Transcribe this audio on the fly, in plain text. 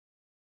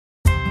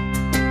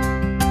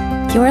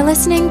You're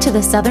listening to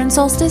the Southern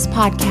Solstice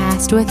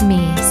Podcast with me,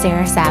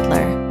 Sarah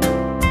Sadler.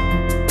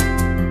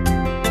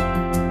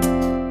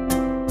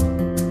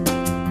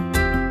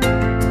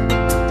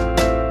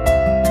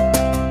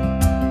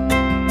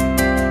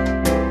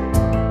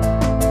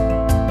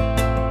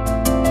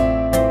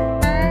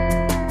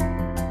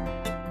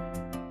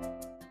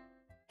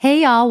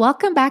 Hey y'all,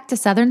 welcome back to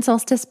Southern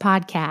Solstice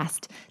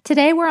Podcast.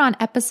 Today we're on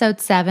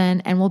episode 7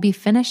 and we'll be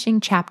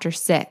finishing chapter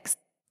 6.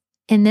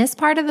 In this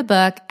part of the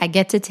book, I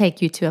get to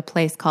take you to a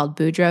place called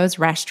Boudreaux's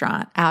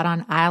Restaurant out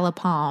on Isle of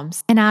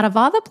Palms. And out of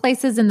all the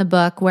places in the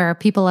book where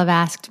people have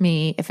asked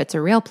me if it's a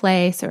real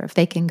place or if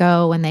they can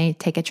go when they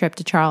take a trip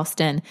to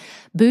Charleston,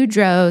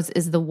 Boudreaux's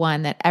is the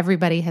one that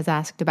everybody has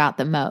asked about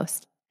the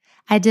most.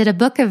 I did a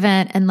book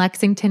event in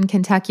Lexington,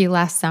 Kentucky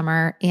last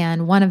summer,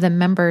 and one of the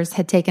members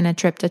had taken a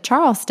trip to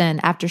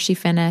Charleston after she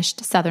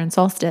finished Southern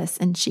Solstice,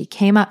 and she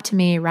came up to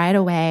me right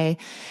away,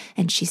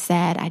 and she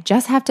said, I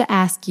just have to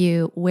ask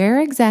you, where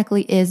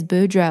exactly is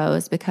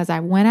Boudreaux's? Because I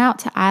went out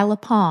to Isle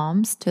of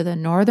Palms, to the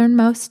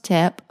northernmost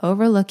tip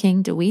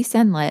overlooking Deweese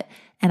Inlet,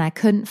 and I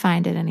couldn't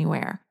find it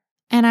anywhere.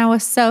 And I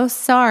was so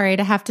sorry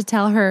to have to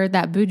tell her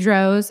that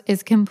Boudreaux's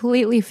is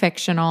completely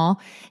fictional.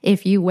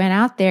 If you went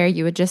out there,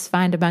 you would just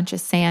find a bunch of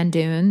sand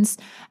dunes.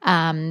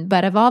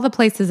 But of all the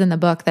places in the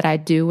book that I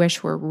do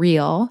wish were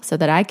real so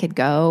that I could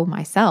go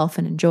myself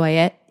and enjoy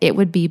it, it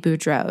would be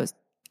Boudreaux's.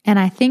 And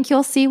I think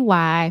you'll see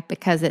why,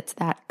 because it's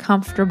that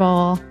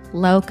comfortable,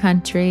 low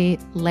country,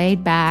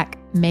 laid back,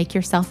 make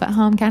yourself at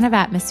home kind of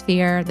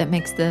atmosphere that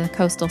makes the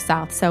coastal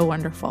South so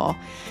wonderful.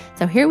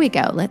 So here we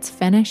go. Let's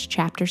finish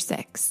chapter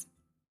 6.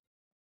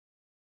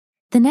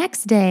 The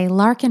next day,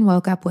 Larkin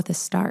woke up with a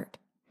start.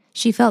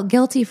 She felt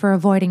guilty for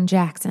avoiding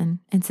Jackson,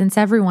 and since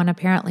everyone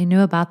apparently knew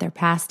about their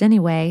past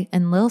anyway,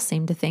 and Lil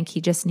seemed to think he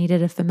just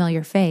needed a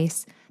familiar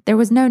face, there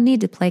was no need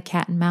to play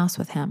cat and mouse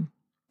with him.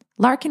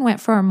 Larkin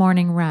went for a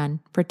morning run,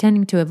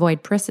 pretending to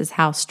avoid Pris's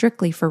house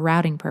strictly for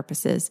routing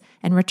purposes,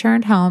 and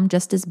returned home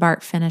just as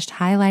Bart finished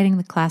highlighting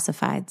the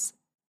classifieds.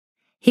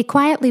 He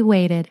quietly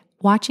waited,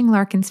 watching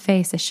Larkin's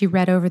face as she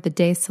read over the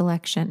day's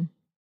selection.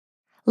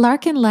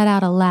 Larkin let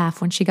out a laugh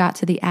when she got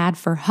to the ad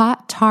for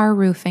hot tar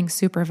roofing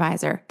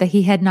supervisor that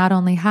he had not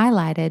only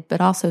highlighted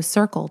but also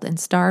circled and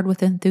starred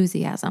with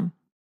enthusiasm.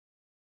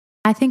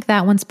 I think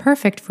that one's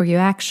perfect for you,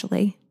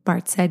 actually,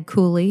 Bart said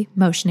coolly,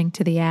 motioning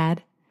to the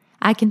ad.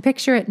 I can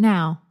picture it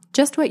now,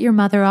 just what your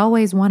mother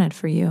always wanted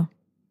for you.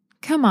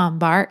 Come on,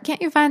 Bart,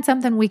 can't you find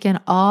something we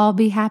can all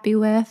be happy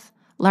with?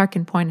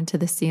 Larkin pointed to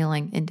the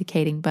ceiling,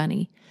 indicating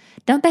Bunny.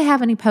 Don't they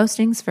have any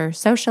postings for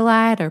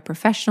socialite or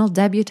professional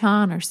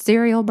debutante or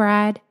serial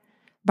bride?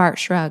 Bart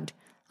shrugged.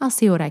 I'll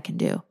see what I can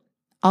do.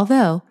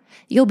 Although,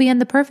 you'll be in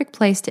the perfect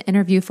place to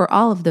interview for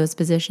all of those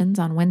positions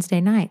on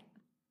Wednesday night.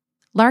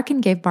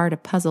 Larkin gave Bart a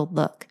puzzled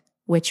look,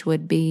 which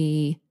would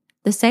be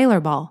the Sailor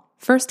Ball,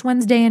 first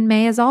Wednesday in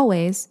May as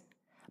always.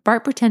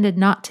 Bart pretended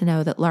not to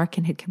know that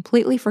Larkin had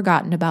completely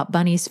forgotten about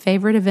Bunny's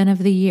favorite event of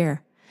the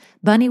year.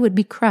 Bunny would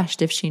be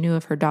crushed if she knew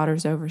of her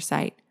daughter's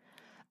oversight.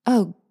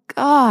 Oh,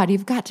 God,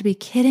 you've got to be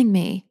kidding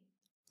me.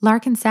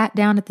 Larkin sat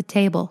down at the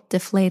table,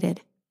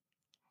 deflated.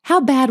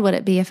 How bad would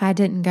it be if I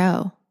didn't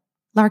go?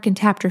 Larkin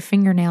tapped her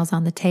fingernails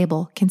on the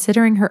table,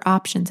 considering her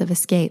options of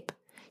escape.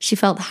 She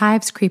felt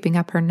hives creeping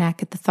up her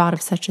neck at the thought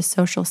of such a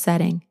social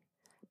setting.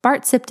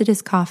 Bart sipped at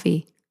his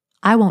coffee.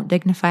 I won't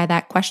dignify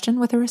that question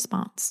with a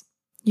response.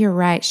 You're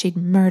right, she'd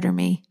murder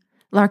me.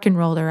 Larkin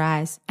rolled her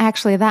eyes.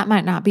 Actually, that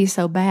might not be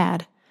so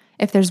bad.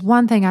 If there's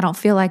one thing I don't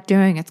feel like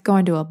doing, it's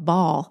going to a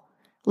ball.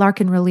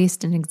 Larkin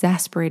released an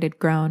exasperated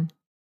groan.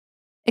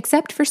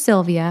 Except for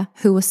Sylvia,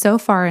 who was so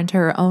far into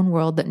her own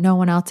world that no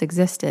one else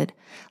existed,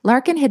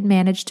 Larkin had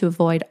managed to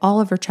avoid all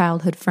of her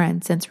childhood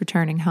friends since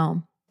returning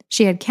home.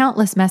 She had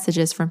countless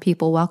messages from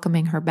people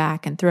welcoming her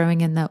back and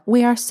throwing in the,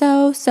 "We are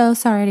so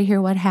sorry to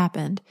hear what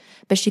happened,"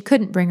 but she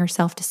couldn't bring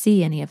herself to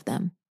see any of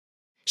them.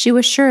 She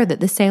was sure that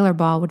the Sailor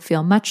Ball would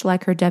feel much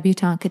like her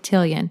debutante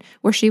cotillion,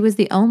 where she was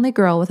the only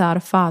girl without a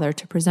father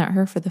to present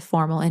her for the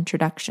formal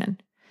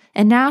introduction.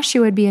 And now she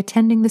would be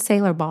attending the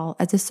Sailor Ball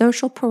as a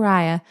social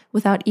pariah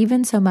without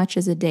even so much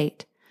as a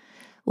date.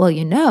 Well,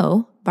 you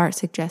know, Bart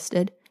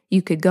suggested,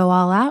 you could go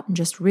all out and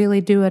just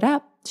really do it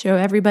up, show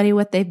everybody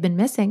what they've been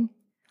missing.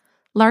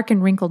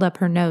 Larkin wrinkled up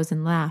her nose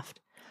and laughed.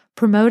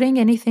 Promoting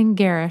anything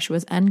garish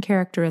was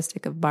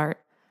uncharacteristic of Bart.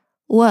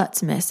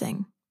 What's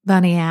missing?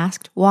 Bunny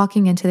asked,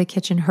 walking into the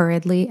kitchen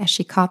hurriedly as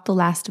she caught the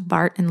last of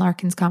Bart and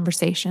Larkin's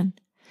conversation.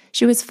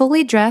 She was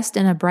fully dressed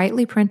in a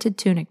brightly printed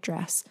tunic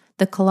dress,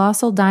 the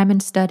colossal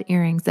diamond stud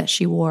earrings that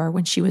she wore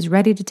when she was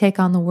ready to take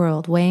on the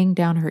world weighing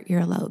down her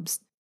earlobes.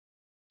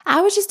 I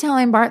was just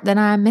telling Bart that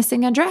I'm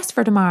missing a dress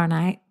for tomorrow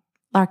night.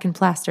 Larkin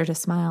plastered a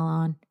smile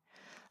on.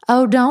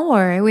 Oh, don't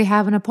worry, we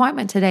have an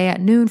appointment today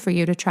at noon for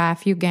you to try a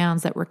few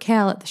gowns that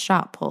Raquel at the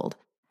shop pulled.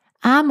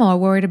 I'm more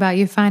worried about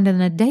you finding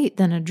a date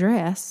than a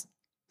dress.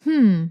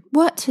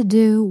 What to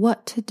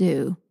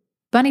do?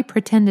 Bunny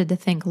pretended to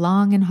think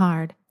long and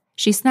hard.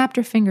 She snapped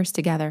her fingers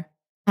together.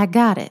 I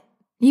got it.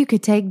 You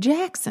could take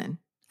Jackson.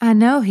 I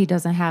know he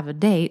doesn't have a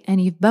date,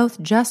 and you've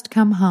both just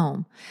come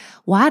home.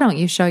 Why don't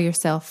you show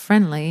yourself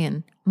friendly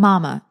and—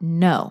 Mama,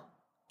 no.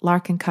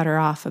 Larkin cut her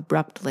off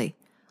abruptly.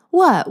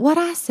 What'd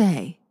I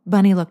say?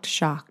 Bunny looked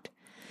shocked.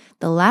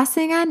 The last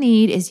thing I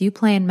need is you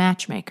playing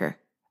matchmaker.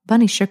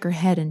 Bunny shook her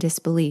head in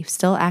disbelief,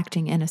 still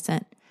acting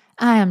innocent.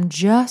 I am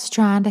just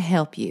trying to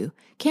help you.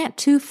 Can't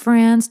two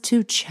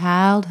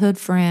childhood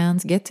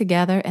friends, get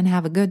together and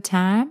have a good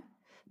time?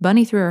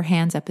 Bunny threw her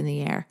hands up in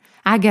the air.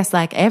 I guess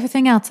like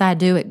everything else I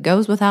do, it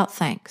goes without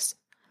thanks.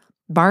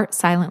 Bart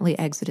silently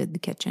exited the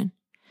kitchen.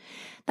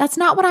 That's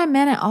not what I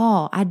meant at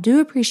all. I do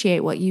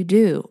appreciate what you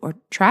do, or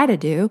try to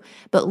do,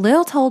 but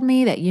Lil told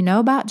me that you know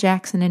about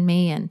Jackson and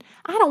me, and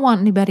I don't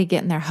want anybody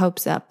getting their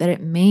hopes up that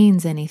it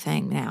means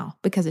anything now,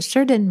 because it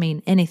sure didn't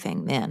mean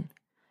anything then.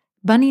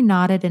 Bunny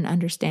nodded in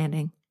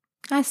understanding.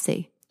 I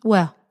see.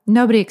 Well,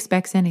 nobody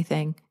expects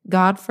anything,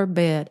 God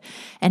forbid,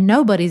 and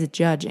nobody's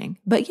judging,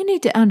 but you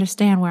need to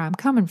understand where I'm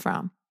coming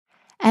from.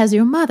 As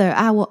your mother,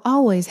 I will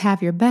always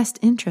have your best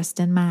interest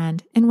in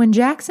mind, and when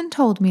Jackson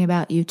told me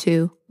about you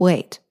two—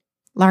 Wait.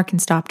 Larkin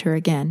stopped her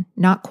again,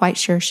 not quite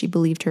sure she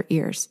believed her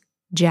ears.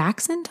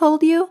 Jackson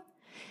told you?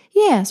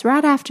 Yes,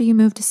 right after you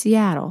moved to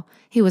Seattle.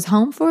 He was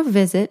home for a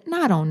visit, and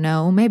I don't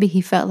know, maybe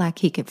he felt like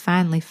he could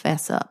finally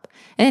fess up.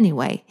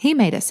 Anyway, he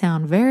made it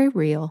sound very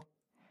real.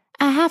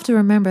 I have to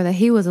remember that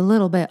he was a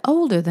little bit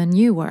older than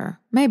you were.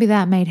 Maybe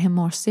that made him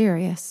more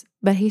serious,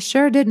 but he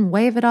sure didn't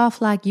wave it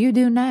off like you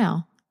do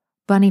now.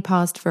 Bunny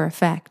paused for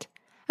effect.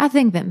 I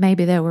think that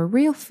maybe there were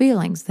real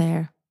feelings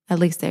there. At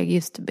least there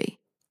used to be.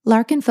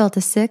 Larkin felt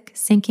a sick,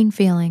 sinking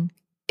feeling.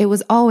 It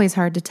was always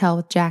hard to tell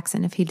with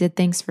Jackson if he did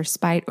things for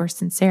spite or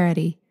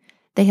sincerity.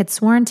 They had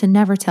sworn to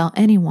never tell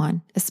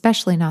anyone,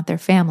 especially not their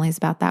families,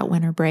 about that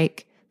winter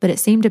break, but it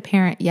seemed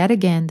apparent yet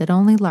again that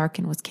only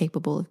Larkin was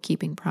capable of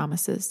keeping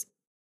promises.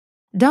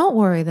 Don't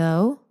worry,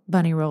 though,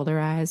 Bunny rolled her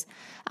eyes.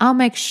 I'll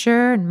make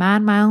sure and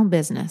mind my own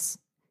business.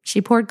 She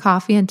poured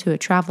coffee into a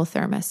travel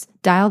thermos,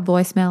 dialed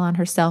voicemail on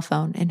her cell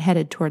phone, and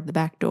headed toward the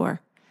back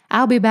door.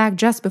 I'll be back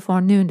just before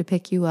noon to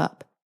pick you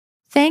up.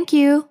 Thank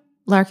you,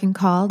 Larkin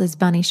called as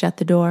Bunny shut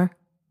the door.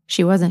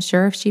 She wasn't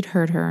sure if she'd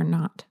heard her or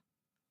not.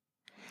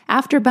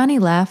 After Bunny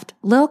left,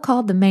 Lil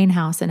called the main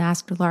house and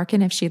asked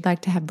Larkin if she'd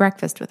like to have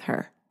breakfast with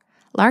her.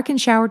 Larkin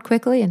showered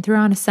quickly and threw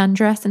on a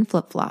sundress and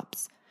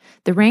flip-flops.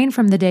 The rain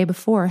from the day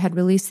before had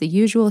released the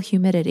usual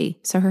humidity,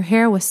 so her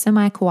hair was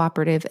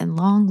semi-cooperative and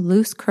long,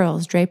 loose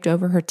curls draped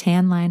over her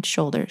tan-lined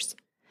shoulders.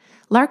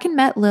 Larkin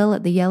met Lil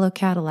at the yellow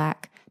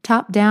Cadillac,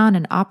 top down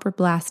and opera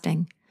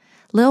blasting.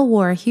 Lil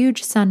wore a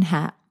huge sun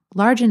hat,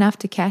 large enough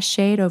to cast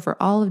shade over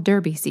all of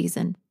derby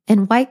season,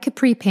 and white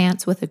capri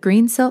pants with a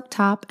green silk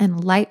top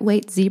and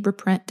lightweight zebra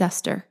print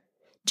duster.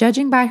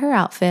 Judging by her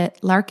outfit,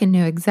 Larkin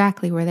knew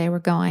exactly where they were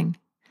going.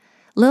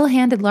 Lil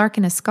handed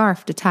Larkin a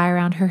scarf to tie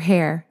around her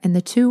hair, and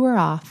the two were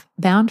off,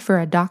 bound for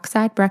a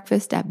dockside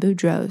breakfast at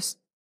Boudreaux's.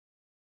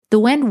 The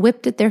wind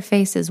whipped at their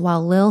faces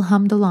while Lil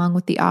hummed along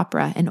with the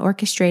opera and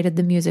orchestrated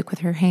the music with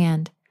her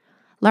hand.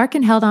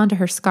 Larkin held onto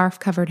her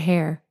scarf-covered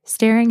hair,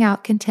 staring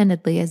out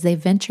contentedly as they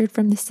ventured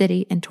from the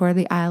city and toward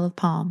the Isle of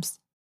Palms.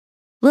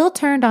 Lil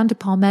turned onto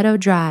Palmetto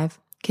Drive,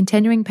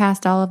 continuing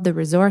past all of the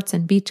resorts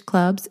and beach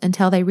clubs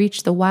until they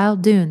reached the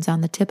wild dunes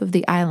on the tip of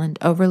the island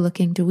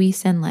overlooking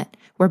Deweese Inlet,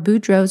 where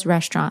Boudreaux's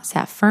restaurant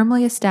sat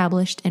firmly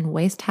established in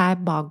waist-high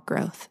bog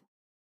growth.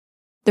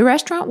 The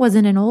restaurant was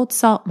in an old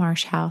salt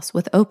marsh house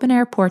with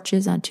open-air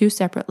porches on 2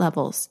 separate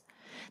levels.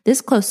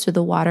 This close to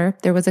the water,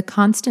 there was a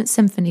constant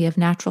symphony of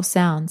natural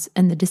sounds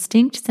and the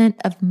distinct scent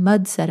of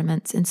mud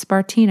sediments and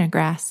spartina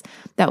grass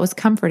that was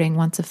comforting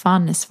once a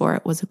fondness for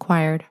it was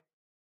acquired.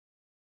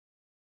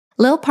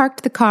 Lil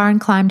parked the car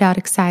and climbed out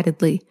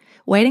excitedly,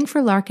 waiting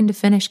for Larkin to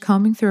finish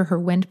combing through her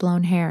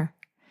wind-blown hair.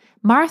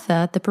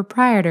 Martha, the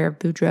proprietor of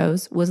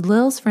Boudreaux's, was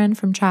Lil's friend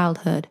from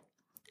childhood.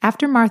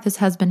 After Martha's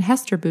husband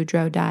Hester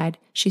Boudreaux died,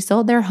 she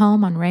sold their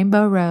home on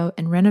Rainbow Row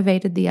and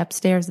renovated the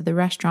upstairs of the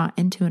restaurant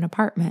into an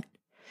apartment.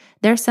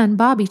 Their son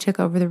Bobby took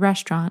over the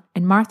restaurant,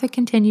 and Martha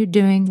continued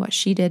doing what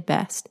she did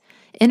best,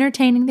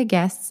 entertaining the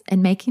guests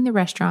and making the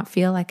restaurant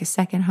feel like a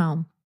second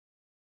home.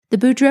 The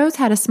Boudreaux's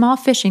had a small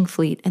fishing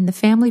fleet, and the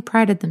family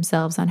prided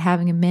themselves on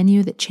having a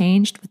menu that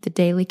changed with the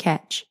daily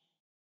catch.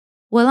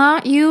 Well,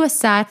 aren't you a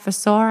sight for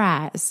sore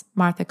eyes?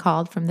 Martha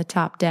called from the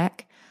top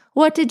deck.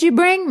 What did you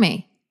bring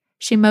me?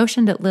 She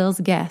motioned at Lil's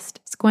guest,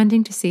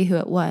 squinting to see who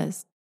it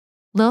was.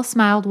 Lil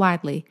smiled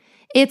widely.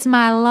 It's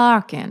my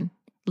Larkin,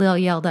 Lil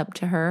yelled up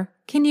to her.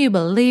 Can you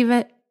believe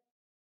it?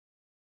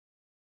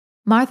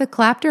 Martha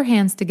clapped her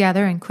hands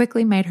together and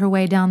quickly made her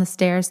way down the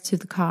stairs to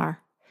the car.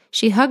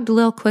 She hugged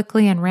Lil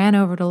quickly and ran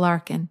over to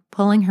Larkin,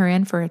 pulling her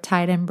in for a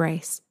tight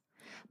embrace.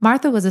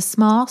 Martha was a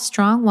small,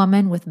 strong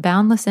woman with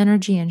boundless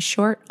energy and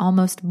short,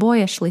 almost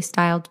boyishly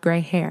styled gray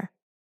hair.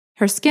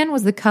 Her skin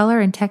was the color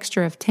and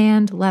texture of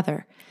tanned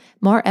leather,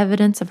 more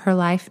evidence of her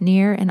life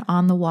near and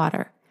on the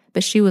water,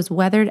 but she was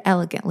weathered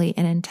elegantly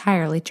and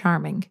entirely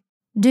charming.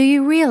 Do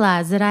you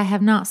realize that I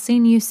have not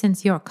seen you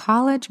since your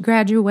college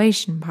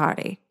graduation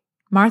party?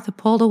 Martha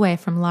pulled away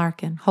from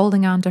Larkin,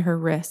 holding on to her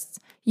wrists.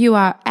 You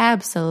are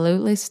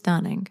absolutely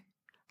stunning.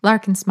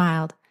 Larkin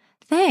smiled.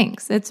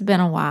 Thanks, it's been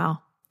a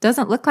while.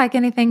 Doesn't look like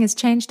anything has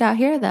changed out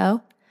here,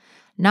 though.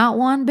 Not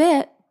one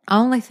bit.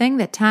 Only thing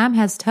that time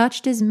has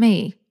touched is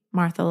me,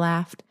 Martha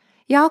laughed.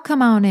 Y'all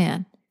come on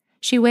in.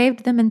 She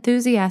waved them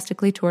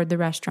enthusiastically toward the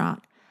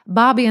restaurant.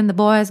 Bobby and the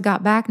boys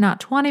got back not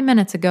 20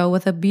 minutes ago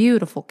with a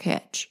beautiful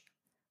catch.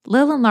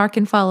 Lil and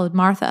Larkin followed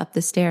Martha up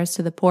the stairs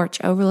to the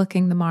porch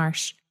overlooking the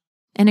marsh.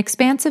 An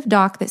expansive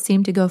dock that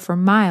seemed to go for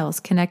miles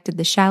connected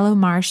the shallow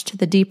marsh to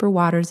the deeper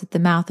waters at the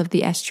mouth of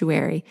the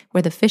estuary,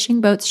 where the fishing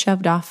boats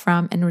shoved off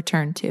from and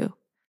returned to.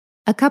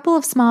 A couple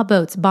of small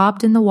boats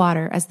bobbed in the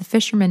water as the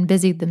fishermen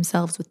busied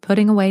themselves with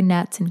putting away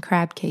nets and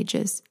crab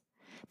cages.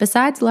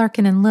 Besides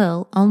Larkin and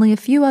Lil, only a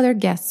few other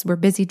guests were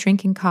busy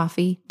drinking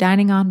coffee,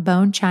 dining on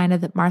bone china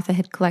that Martha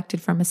had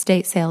collected from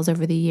estate sales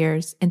over the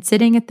years, and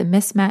sitting at the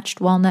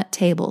mismatched walnut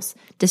tables,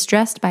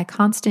 distressed by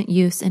constant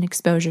use and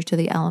exposure to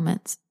the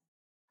elements.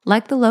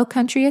 Like the Low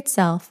Country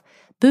itself,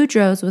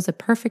 Boudreaux's was a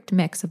perfect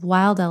mix of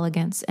wild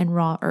elegance and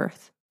raw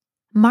earth.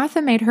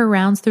 Martha made her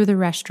rounds through the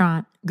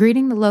restaurant,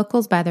 greeting the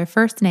locals by their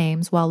first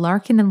names while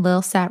Larkin and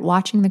Lil sat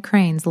watching the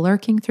cranes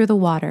lurking through the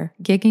water,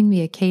 gigging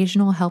the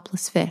occasional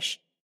helpless fish.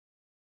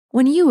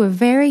 When you were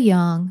very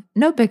young,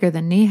 no bigger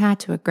than knee-high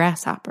to a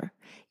grasshopper,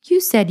 you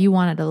said you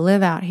wanted to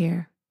live out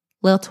here.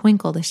 Lil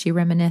twinkled as she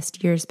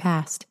reminisced years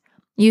past.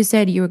 You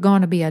said you were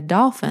going to be a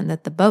dolphin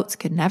that the boats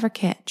could never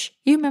catch.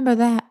 You remember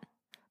that?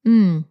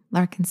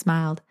 Larkin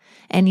smiled.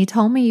 And you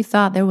told me you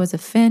thought there was a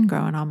fin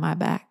growing on my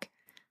back.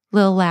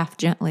 Lil laughed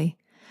gently.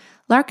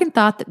 Larkin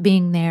thought that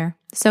being there,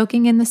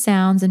 soaking in the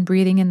sounds and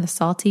breathing in the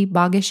salty,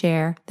 boggish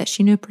air, that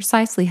she knew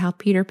precisely how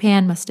Peter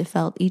Pan must have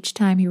felt each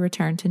time he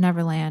returned to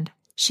Neverland.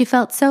 She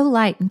felt so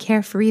light and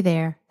carefree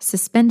there,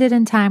 suspended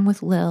in time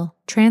with Lil,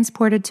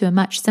 transported to a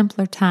much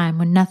simpler time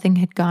when nothing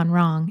had gone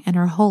wrong and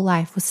her whole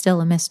life was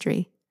still a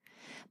mystery.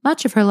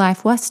 Much of her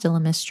life was still a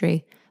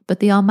mystery, but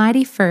the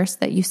almighty first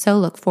that you so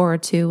look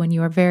forward to when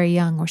you are very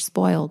young were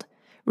spoiled,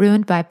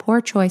 ruined by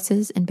poor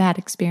choices and bad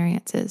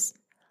experiences.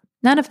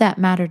 None of that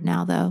mattered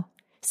now, though.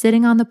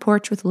 Sitting on the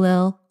porch with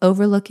Lil,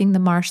 overlooking the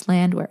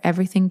marshland where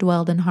everything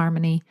dwelled in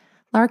harmony,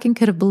 Larkin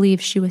could have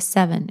believed she was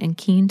 7 and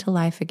keen to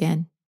life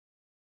again.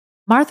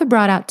 Martha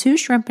brought out 2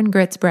 shrimp and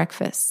grits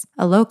breakfasts,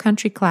 a Low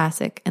Country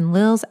classic and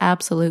Lil's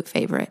absolute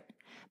favorite.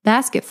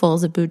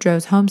 Basketfuls of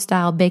Boudreaux's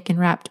home-style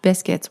bacon-wrapped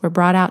biscuits were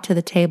brought out to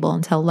the table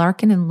until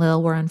Larkin and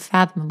Lil were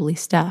unfathomably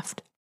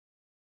stuffed.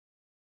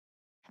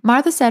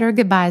 Martha said her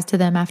goodbyes to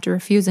them after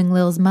refusing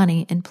Lil's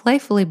money and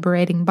playfully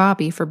berating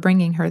Bobby for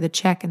bringing her the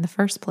check in the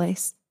first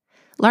place.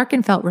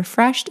 Larkin felt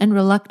refreshed and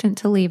reluctant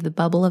to leave the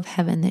bubble of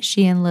heaven that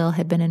she and Lil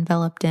had been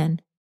enveloped in.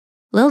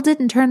 Lil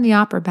didn't turn the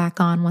opera back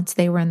on once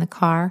they were in the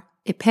car.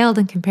 It paled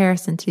in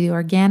comparison to the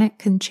organic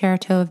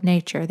concerto of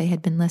nature they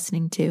had been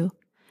listening to.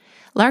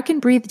 Larkin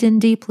breathed in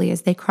deeply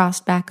as they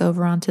crossed back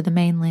over onto the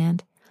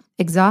mainland,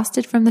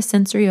 exhausted from the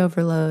sensory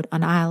overload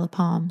on Isle of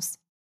Palms.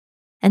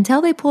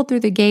 Until they pulled through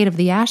the gate of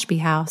the Ashby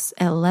house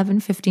at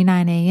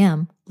 11:59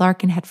 a.m.,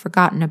 Larkin had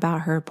forgotten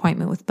about her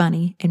appointment with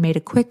Bunny and made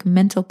a quick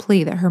mental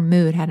plea that her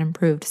mood had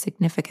improved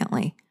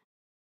significantly.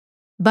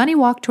 Bunny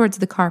walked towards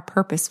the car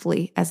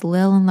purposefully as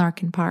Lil and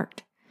Larkin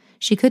parked.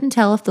 She couldn't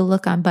tell if the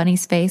look on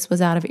Bunny's face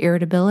was out of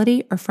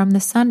irritability or from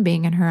the sun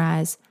being in her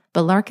eyes,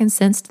 but Larkin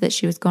sensed that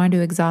she was going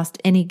to exhaust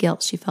any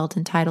guilt she felt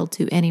entitled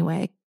to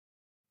anyway.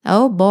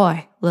 "Oh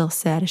boy," Lil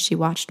said as she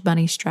watched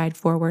Bunny stride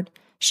forward.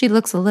 "She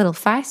looks a little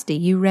feisty.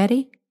 You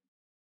ready?"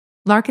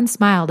 Larkin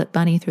smiled at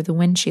Bunny through the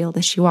windshield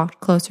as she walked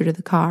closer to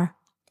the car.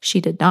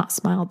 She did not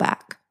smile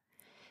back.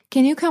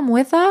 "Can you come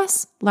with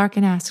us?"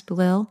 Larkin asked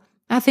Lil.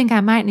 "I think I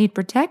might need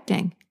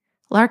protecting."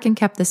 Larkin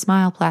kept the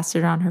smile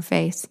plastered on her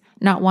face,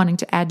 not wanting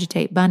to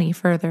agitate Bunny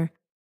further.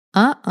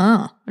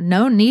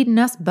 No needin'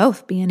 us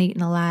both being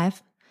eaten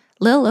alive."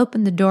 Lil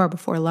opened the door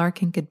before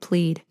Larkin could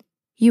plead.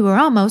 "You were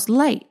almost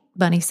late,"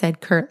 Bunny said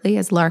curtly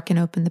as Larkin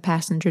opened the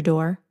passenger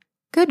door.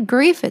 "Good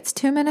grief, it's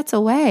 2 minutes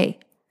away."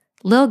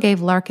 Lil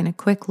gave Larkin a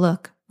quick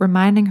look,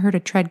 reminding her to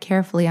tread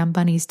carefully on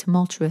Bunny's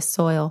tumultuous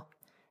soil.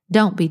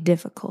 "Don't be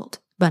difficult,"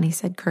 Bunny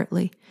said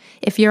curtly.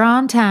 "If you're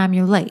on time,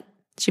 you're late."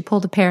 She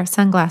pulled a pair of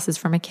sunglasses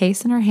from a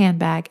case in her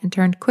handbag and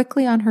turned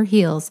quickly on her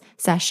heels,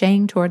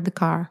 sashaying toward the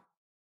car.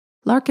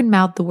 Larkin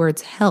mouthed the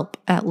words "help"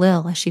 at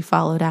Lil as she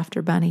followed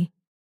after Bunny.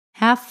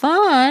 "Have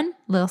fun,"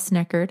 Lil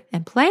snickered,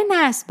 "and play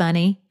nice,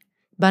 Bunny."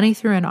 Bunny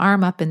threw an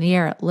arm up in the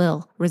air at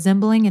Lil,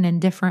 resembling an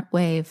indifferent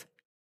wave.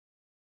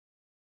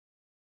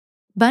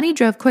 Bunny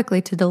drove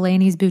quickly to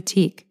Delaney's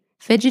boutique,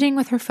 fidgeting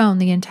with her phone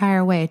the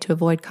entire way to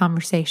avoid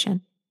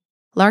conversation.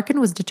 Larkin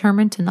was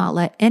determined to not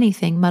let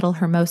anything muddle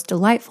her most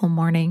delightful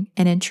morning,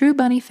 and in true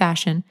Bunny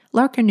fashion,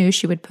 Larkin knew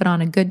she would put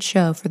on a good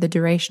show for the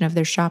duration of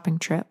their shopping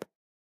trip.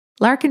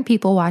 Larkin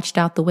people watched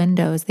out the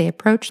window as they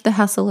approached the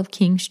hustle of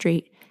King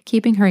Street,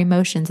 keeping her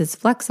emotions as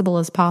flexible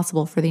as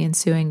possible for the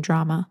ensuing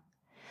drama.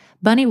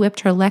 Bunny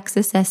whipped her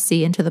Lexus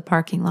SC into the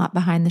parking lot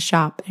behind the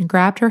shop and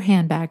grabbed her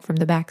handbag from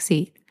the back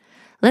seat.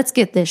 "Let's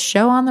get this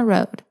show on the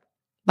road."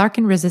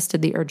 Larkin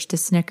resisted the urge to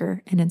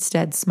snicker and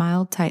instead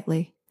smiled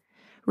tightly.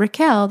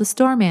 Raquel, the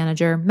store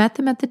manager, met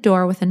them at the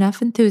door with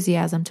enough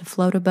enthusiasm to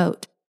float a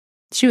boat.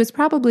 She was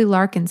probably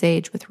Larkin's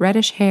age, with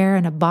reddish hair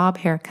and a bob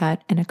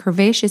haircut and a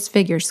curvaceous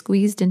figure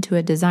squeezed into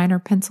a designer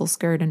pencil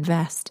skirt and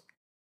vest.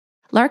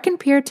 Larkin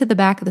peered to the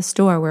back of the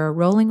store where a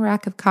rolling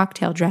rack of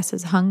cocktail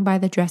dresses hung by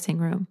the dressing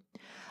room.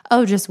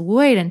 "Oh, just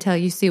wait until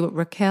you see what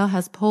Raquel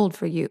has pulled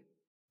for you.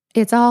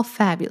 It's all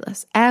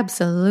fabulous,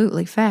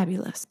 absolutely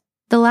fabulous."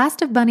 The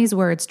last of Bunny's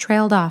words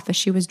trailed off as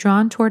she was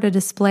drawn toward a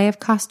display of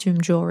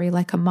costume jewelry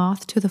like a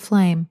moth to the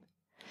flame.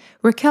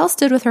 Raquel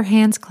stood with her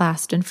hands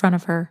clasped in front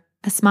of her,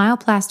 a smile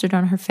plastered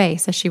on her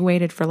face as she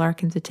waited for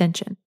Larkin's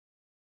attention.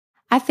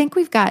 "I think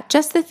we've got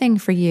just the thing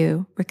for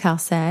you," Raquel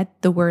said,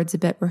 the words a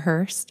bit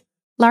rehearsed.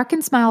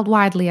 Larkin smiled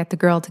widely at the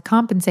girl to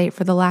compensate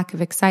for the lack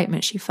of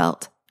excitement she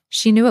felt.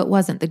 She knew it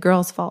wasn't the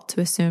girl's fault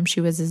to assume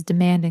she was as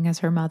demanding as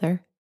her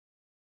mother.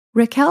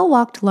 Raquel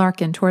walked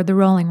Larkin toward the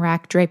rolling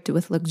rack draped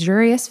with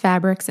luxurious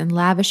fabrics and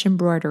lavish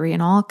embroidery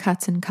in all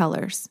cuts and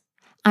colors.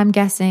 "I'm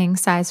guessing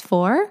size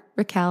 4?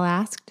 Raquel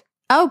asked.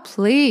 "Oh,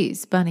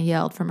 please," Bunny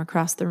yelled from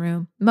across the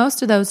room.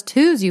 "Most of those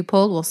 2s you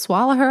pulled will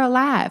swallow her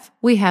alive.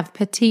 We have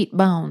petite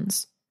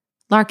bones."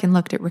 Larkin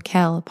looked at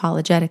Raquel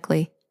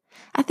apologetically.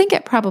 "I think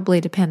it probably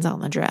depends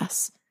on the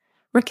dress."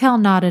 Raquel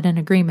nodded in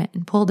agreement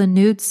and pulled a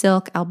nude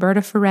silk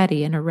Alberta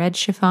Ferretti and a red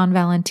chiffon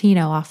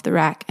Valentino off the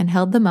rack and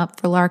held them up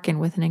for Larkin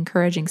with an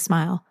encouraging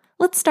smile.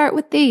 "Let's start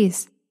with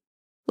these."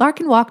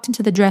 Larkin walked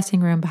into the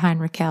dressing room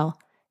behind Raquel.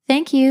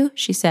 "Thank you,"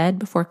 she said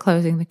before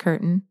closing the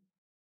curtain.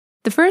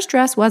 The first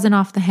dress wasn't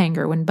off the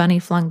hanger when Bunny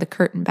flung the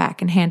curtain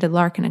back and handed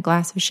Larkin a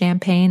glass of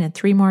champagne and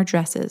 3 more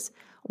dresses,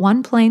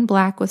 one plain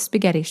black with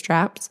spaghetti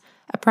straps,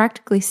 a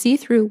practically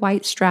see-through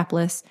white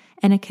strapless,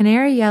 and a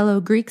canary yellow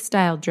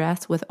Greek-style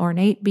dress with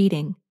ornate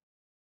beading.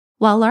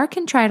 While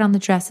Larkin tried on the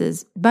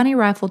dresses, Bunny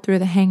rifled through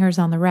the hangers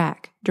on the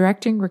rack,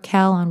 directing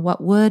Raquel on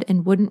what would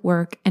and wouldn't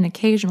work and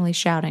occasionally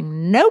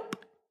shouting, "Nope!"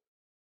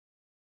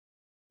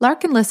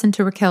 Larkin listened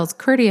to Raquel's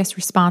courteous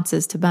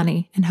responses to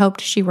Bunny and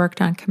hoped she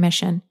worked on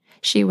commission.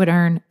 She would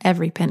earn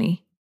every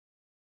penny.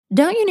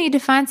 "Don't you need to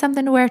find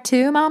something to wear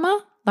too,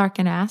 Mama?"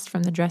 Larkin asked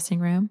from the dressing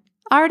room.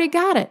 "I already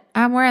got it.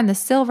 I'm wearing the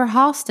silver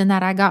halston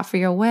that I got for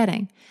your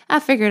wedding. I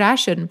figured I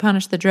shouldn't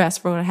punish the dress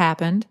for what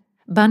happened."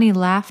 Bunny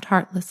laughed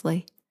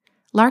heartlessly.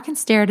 Larkin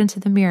stared into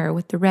the mirror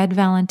with the red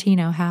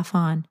Valentino half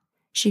on.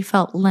 She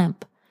felt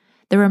limp.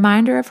 The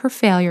reminder of her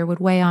failure would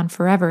weigh on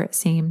forever, it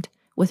seemed,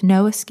 with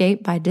no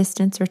escape by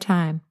distance or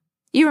time.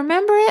 "You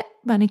remember it?"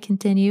 Bunny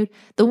continued.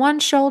 "The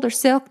one-shoulder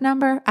silk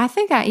number? I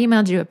think I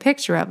emailed you a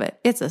picture of it.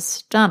 It's a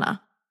stunner."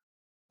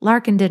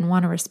 Larkin didn't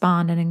want to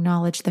respond and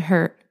acknowledge the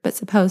hurt, but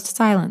supposed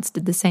silence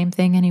did the same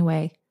thing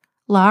anyway.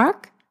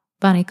 "Lark?"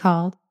 Bunny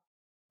called.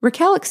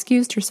 Raquel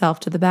excused herself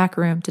to the back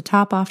room to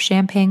top off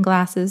champagne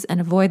glasses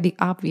and avoid the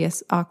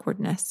obvious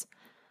awkwardness.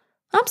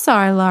 "I'm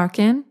sorry,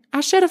 Larkin. I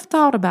should have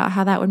thought about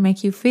how that would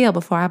make you feel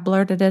before I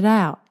blurted it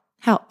out.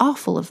 How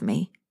awful of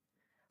me."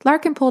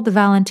 Larkin pulled the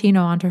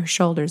Valentino onto her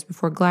shoulders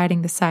before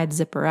gliding the side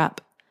zipper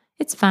up.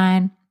 "It's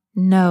fine."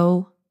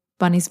 "No."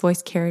 Bunny's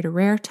voice carried a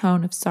rare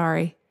tone of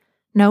sorry.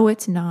 "No,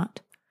 it's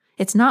not.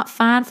 It's not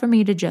fine for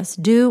me to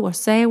just do or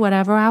say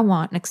whatever I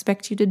want and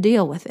expect you to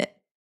deal with it."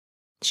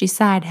 She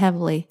sighed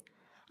heavily.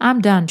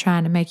 "I'm done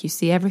trying to make you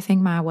see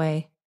everything my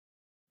way."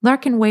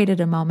 Larkin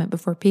waited a moment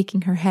before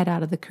peeking her head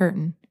out of the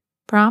curtain.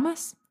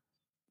 "Promise?"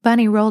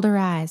 Bunny rolled her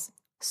eyes.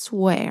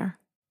 "Swear."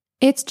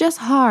 "It's just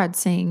hard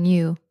seeing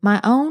you, my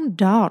own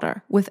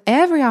daughter, with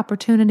every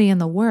opportunity in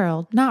the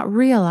world, not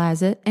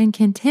realize it and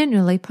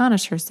continually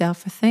punish herself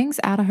for things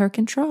out of her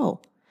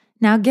control.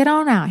 Now get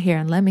on out here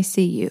and let me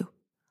see you."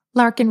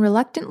 Larkin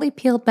reluctantly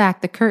peeled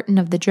back the curtain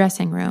of the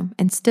dressing room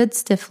and stood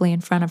stiffly in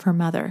front of her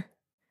mother.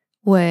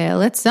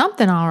 "Well, it's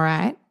something all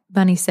right,"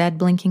 Bunny said,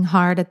 blinking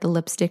hard at the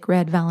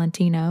lipstick-red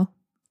Valentino.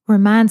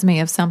 "Reminds me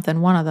of something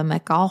one of the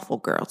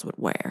McAwful girls would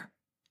wear."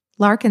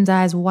 Larkin's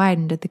eyes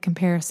widened at the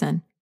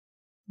comparison.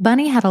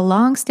 Bunny had a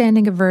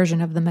long-standing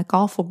aversion of the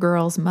McAwful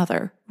girl's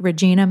mother,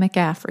 Regina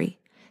McAffrey.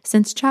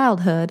 Since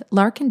childhood,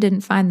 Larkin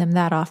didn't find them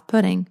that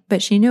off-putting,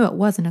 but she knew it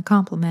wasn't a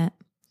compliment.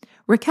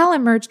 Raquel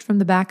emerged from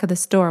the back of the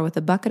store with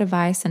a bucket of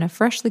ice and a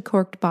freshly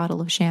corked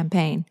bottle of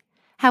champagne.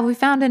 "Have we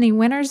found any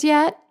winners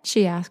yet?"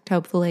 she asked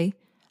hopefully.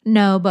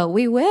 "No, but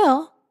we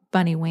will,"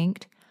 Bunny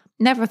winked.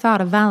 "Never thought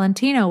a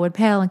Valentino would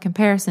pale in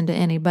comparison to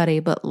anybody,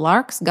 but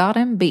Lark's got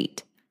him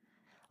beat."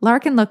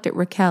 Larkin looked at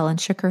Raquel and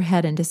shook her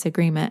head in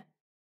disagreement.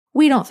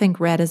 "We don't think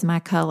red is my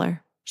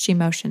color," she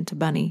motioned to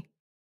Bunny.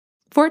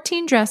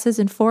 14 dresses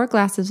and 4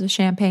 glasses of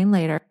champagne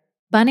later,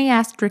 Bunny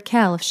asked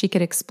Raquel if she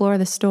could explore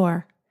the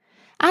store.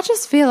 "I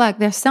just feel like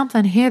there's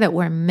something here that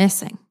we're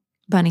missing,"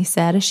 Bunny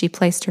said as she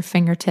placed her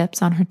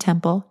fingertips on her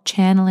temple,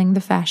 channeling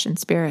the fashion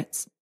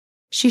spirits.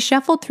 She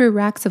shuffled through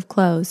racks of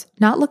clothes,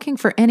 not looking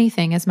for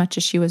anything as much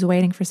as she was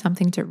waiting for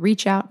something to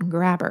reach out and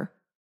grab her.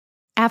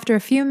 After a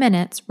few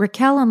minutes,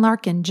 Raquel and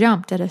Larkin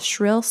jumped at a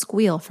shrill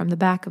squeal from the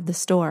back of the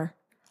store.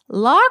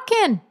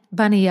 "Larkin!"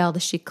 Bunny yelled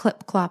as she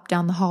clip-clopped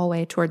down the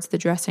hallway towards the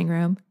dressing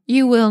room.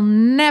 "You will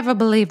never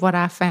believe what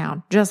I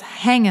found, just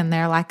hanging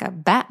there like a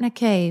bat in a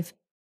cave."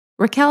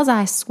 Raquel's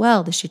eyes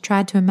swelled as she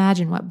tried to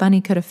imagine what Bunny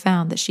could have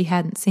found that she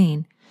hadn't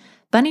seen.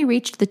 Bunny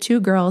reached the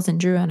two girls and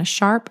drew in a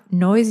sharp,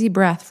 noisy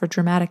breath for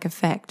dramatic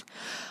effect.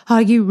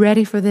 "Are you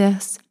ready for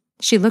this?"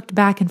 She looked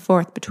back and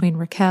forth between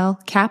Raquel,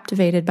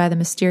 captivated by the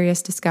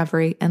mysterious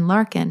discovery, and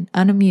Larkin,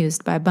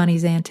 unamused by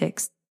Bunny's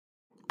antics.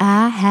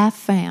 "I have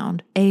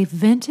found a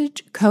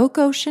vintage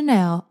Coco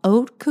Chanel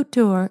haute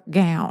couture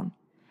gown.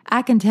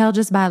 I can tell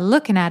just by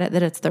looking at it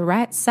that it's the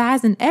right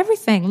size and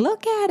everything.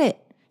 Look at it."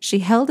 She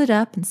held it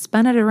up and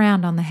spun it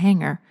around on the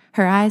hanger,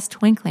 her eyes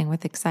twinkling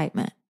with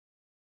excitement.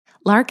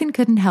 Larkin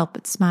couldn't help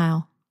but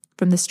smile.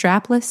 From the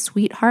strapless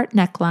sweetheart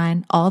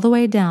neckline all the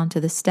way down to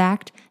the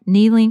stacked,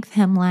 knee-length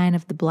hemline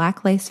of the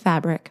black lace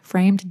fabric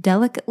framed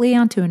delicately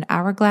onto an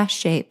hourglass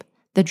shape,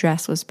 the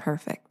dress was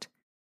perfect.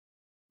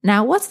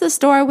 "Now what's the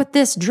story with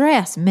this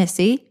dress,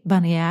 Missy?"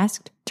 Bunny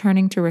asked,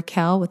 turning to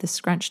Raquel with a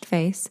scrunched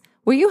face.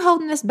 "Were you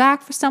holding this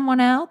back for someone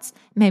else?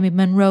 Maybe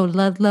Monroe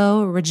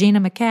Ludlow or Regina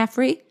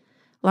McCaffrey?"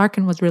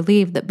 Larkin was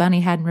relieved that Bunny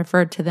hadn't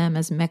referred to them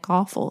as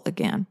McAwful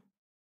again.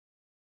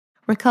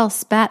 Raquel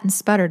spat and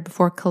sputtered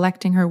before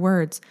collecting her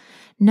words.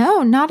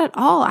 "No, not at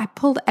all. I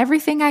pulled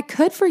everything I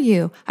could for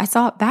you. I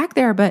saw it back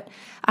there, but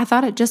I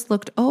thought it just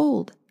looked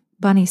old."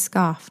 Bunny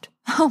scoffed.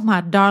 "Oh,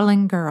 my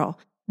darling girl,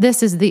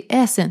 this is the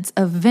essence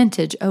of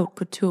vintage haute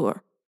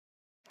couture."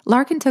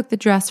 Larkin took the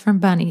dress from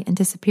Bunny and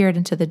disappeared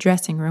into the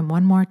dressing room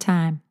one more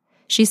time.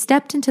 She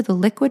stepped into the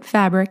liquid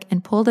fabric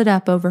and pulled it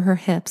up over her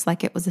hips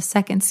like it was a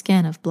second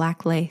skin of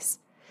black lace.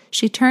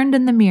 She turned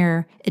in the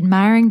mirror,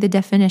 admiring the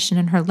definition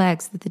in her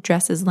legs that the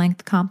dress's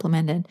length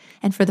complemented,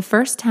 and for the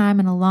first time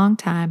in a long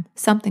time,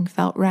 something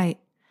felt right.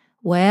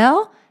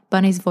 "Well,"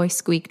 Bunny's voice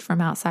squeaked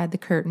from outside the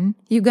curtain,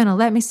 "you gonna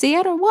let me see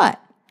it or what?"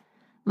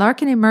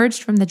 Larkin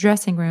emerged from the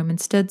dressing room and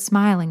stood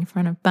smiling in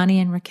front of Bunny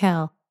and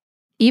Raquel.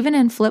 Even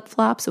in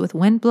flip-flops with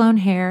wind-blown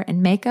hair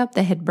and makeup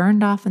that had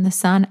burned off in the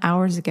sun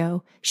hours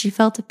ago, she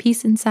felt a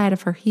piece inside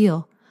of her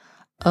heel.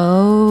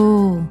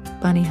 "Oh,"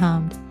 Bunny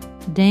hummed.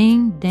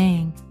 "Ding,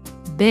 ding.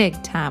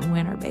 Big-time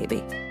winner,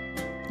 baby."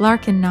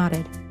 Larkin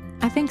nodded.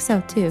 "I think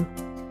so, too."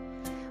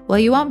 "Well,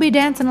 you won't be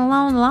dancing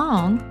alone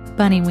long,"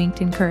 Bunny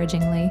winked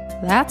encouragingly.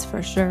 "That's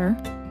for sure."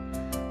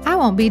 "I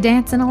won't be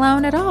dancing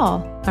alone at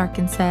all,"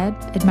 Larkin said,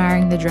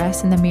 admiring the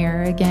dress in the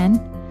mirror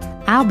again.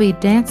 "I'll be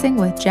dancing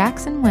with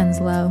Jackson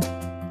Winslow."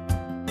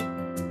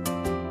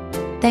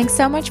 Thanks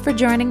so much for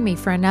joining me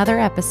for another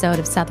episode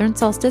of Southern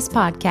Solstice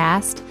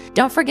Podcast.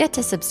 Don't forget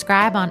to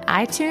subscribe on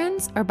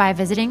iTunes or by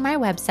visiting my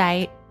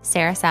website,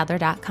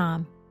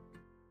 sarahsadler.com.